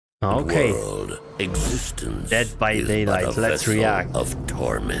Okay. World existence Dead by is Daylight. but a Let's vessel react. of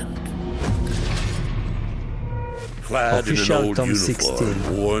torment. Clad Official in an old Tome uniform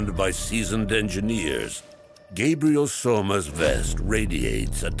 16. worn by seasoned engineers, Gabriel Soma's vest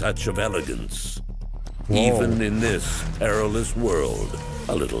radiates a touch of elegance. Whoa. Even in this perilous world,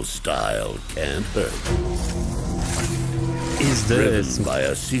 a little style can't hurt. Is this? Driven by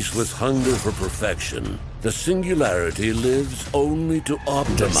a ceaseless hunger for perfection, the Singularity lives only to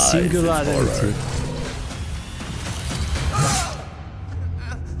optimize its horror.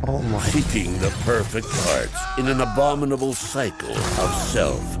 Oh my. Seeking the perfect parts in an abominable cycle of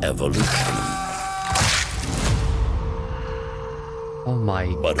self-evolution. Oh my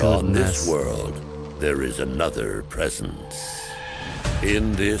But goodness. on this world, there is another presence.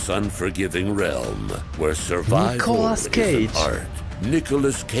 In this unforgiving realm, where survival Nicolas is Cage. an art,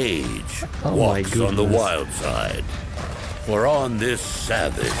 Nicolas Cage Oh walks my on the goodness. wild side. For on this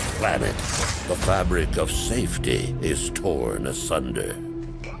savage planet, the fabric of safety is torn asunder.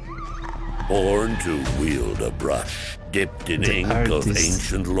 Born to wield a brush, dipped in The ink of artist.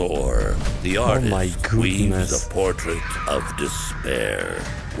 ancient lore, the Oh my artist weaves goodness. a portrait of despair,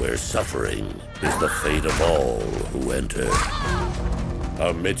 where suffering is the fate of all who enter.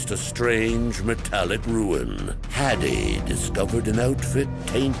 Amidst a strange metallic ruin, Hattie discovered an outfit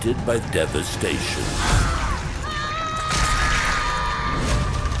tainted by devastation.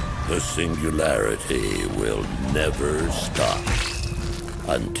 The Singularity will never stop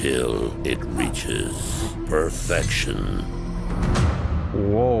until it reaches perfection.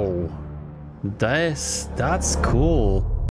 Whoa. That's cool.